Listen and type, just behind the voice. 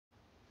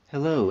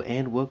Hello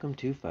and welcome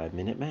to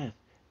 5-Minute Math.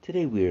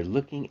 Today we are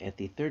looking at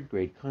the third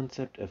grade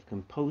concept of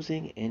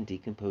composing and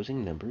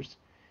decomposing numbers.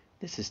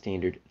 This is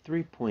standard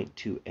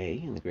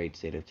 3.2a in the great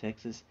state of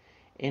Texas,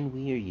 and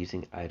we are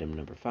using item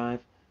number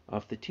 5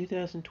 off the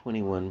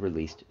 2021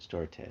 released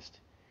STAAR test.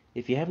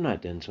 If you have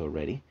not done so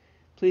already,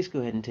 please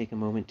go ahead and take a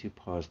moment to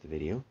pause the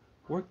video,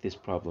 work this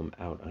problem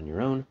out on your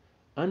own,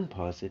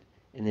 unpause it,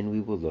 and then we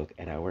will look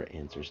at our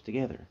answers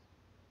together.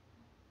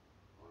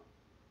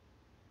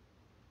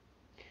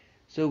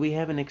 So we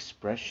have an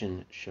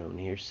expression shown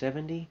here,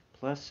 70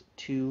 plus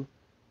 2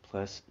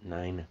 plus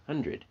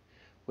 900.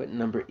 What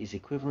number is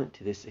equivalent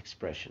to this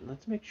expression?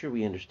 Let's make sure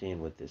we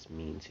understand what this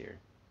means here.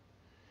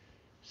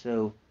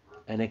 So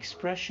an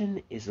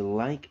expression is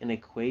like an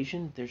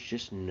equation, there's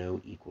just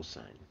no equal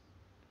sign.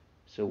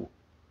 So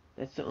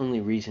that's the only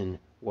reason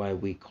why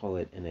we call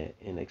it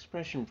an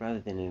expression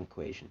rather than an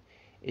equation.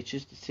 It's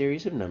just a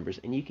series of numbers,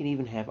 and you can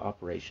even have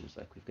operations,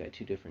 like we've got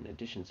two different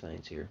addition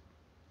signs here.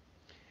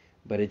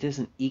 But it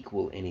doesn't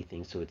equal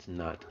anything, so it's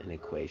not an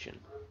equation.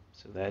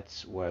 So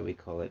that's why we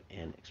call it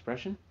an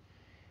expression.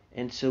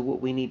 And so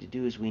what we need to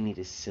do is we need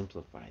to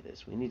simplify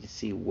this. We need to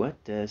see,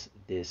 what does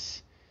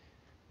this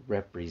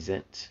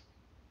represent?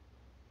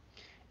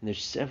 And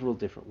there's several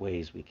different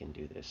ways we can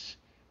do this.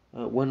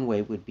 One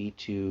way would be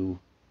to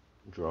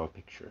draw a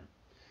picture.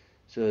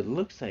 So it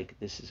looks like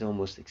this is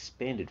almost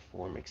expanded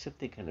form, except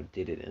they kind of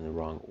did it in the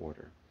wrong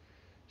order.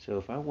 So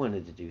if I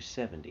wanted to do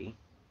 70,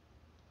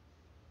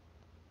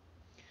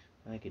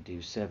 I could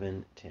do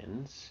 7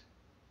 tens.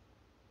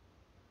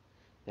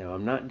 Now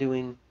I'm not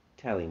doing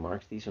tally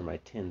marks. These are my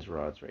tens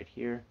rods right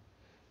here.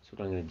 So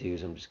what I'm going to do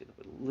is I'm just going to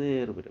put a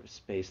little bit of a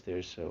space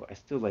there. So I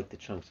still like the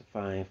chunks of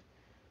 5,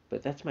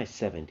 but that's my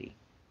 70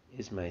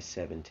 is my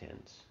 7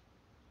 tens.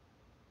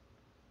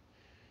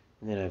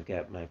 And then I've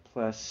got my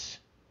plus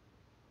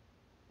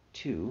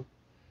 2.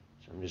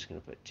 So I'm just going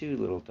to put 2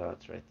 little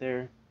dots right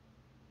there.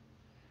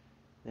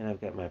 Then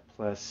I've got my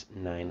plus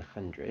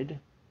 900.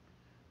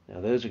 Now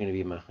those are going to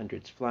be my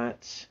hundreds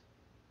flats.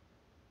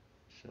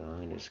 So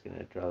I'm just going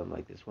to draw them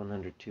like this: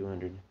 100,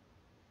 200,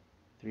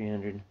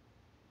 300,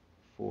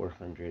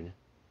 400,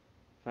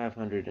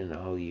 500, and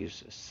I'll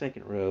use a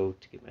second row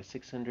to get my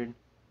 600,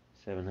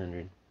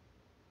 700,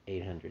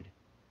 800,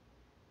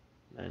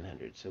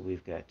 900. So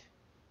we've got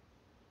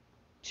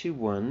 2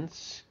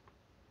 ones,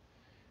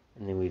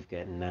 and then we've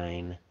got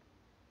 9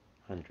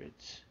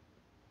 hundreds.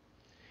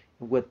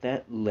 And what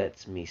that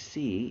lets me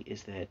see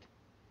is that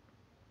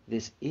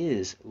this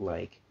is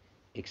like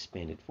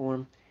expanded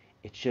form,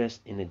 it's just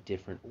in a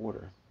different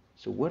order.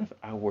 So what if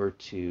I were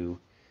to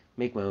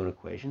make my own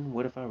equation?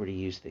 What if I were to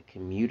use the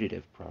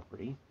commutative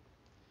property?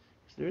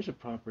 So there's a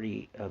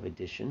property of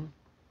addition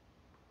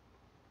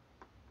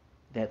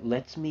that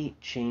lets me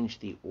change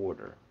the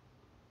order,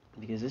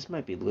 because this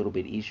might be a little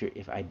bit easier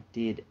if I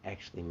did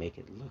actually make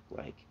it look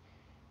like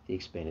the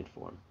expanded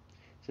form.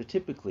 So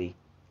typically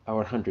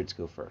our hundreds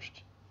go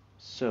first.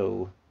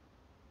 So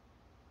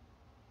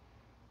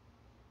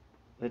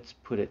let's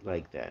put it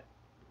like that.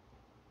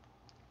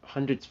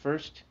 Hundreds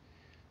first,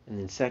 and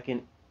then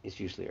second is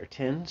usually our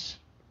tens.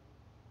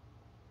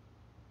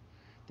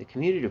 The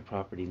commutative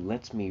property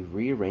lets me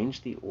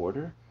rearrange the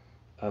order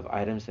of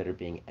items that are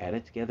being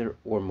added together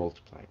or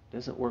multiplied.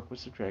 Doesn't work with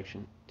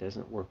subtraction,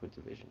 doesn't work with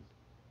division.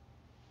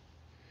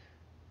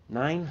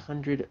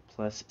 900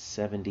 plus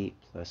 70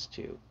 plus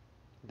 2.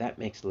 That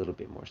makes a little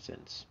bit more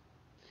sense.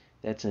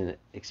 That's an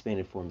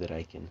expanded form that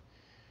I can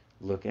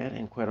look at,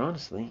 and quite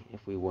honestly,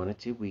 if we wanted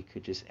to, we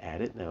could just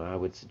add it. Now I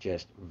would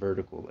suggest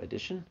vertical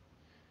addition.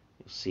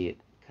 You'll see it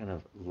kind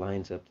of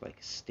lines up like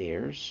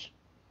stairs.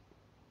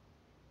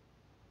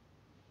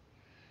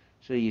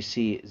 So you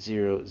see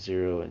 0,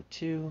 0, and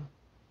 2,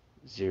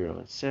 0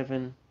 and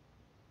 7,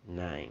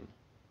 9.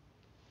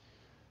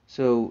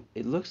 So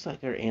it looks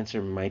like our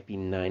answer might be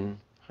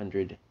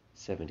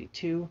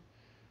 972.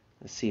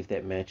 Let's see if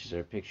that matches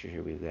our picture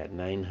here. We've got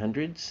 9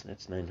 hundreds,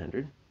 that's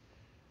 900.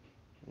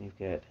 We've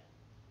got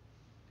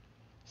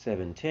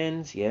 7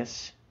 tens,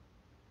 yes,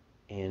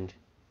 and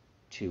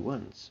 2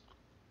 ones.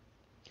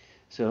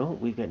 So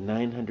we've got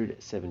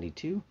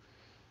 972.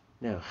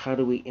 Now, how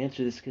do we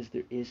answer this? Because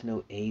there is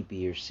no A,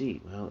 B, or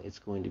C. Well, it's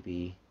going to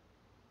be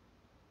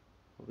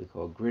what we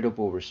call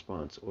griddable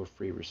response or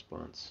free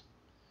response.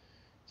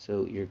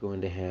 So you're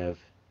going to have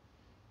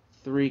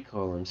 3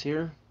 columns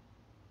here.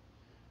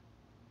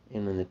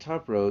 And in the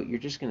top row, you're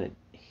just going to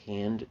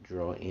hand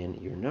draw in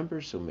your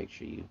numbers. So make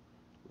sure you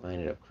line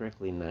it up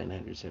correctly,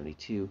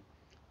 972.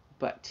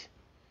 But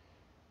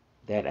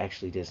that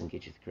actually doesn't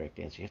get you the correct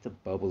answer. You have to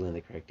bubble in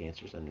the correct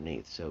answers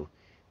underneath. So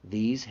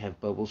these have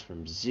bubbles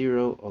from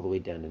 0 all the way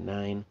down to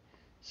 9.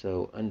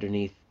 So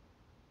underneath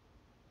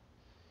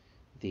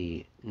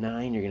the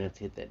 9, you're going to have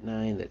to hit that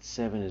 9. That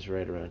 7 is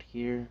right around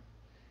here.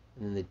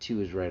 And then the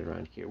 2 is right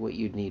around here. What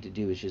you'd need to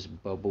do is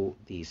just bubble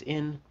these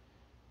in.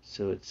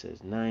 So it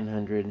says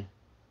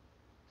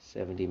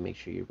 970. Make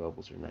sure your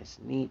bubbles are nice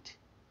and neat.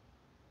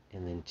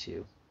 And then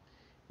 2.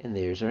 And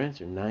there's our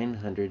answer,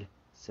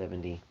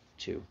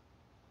 972.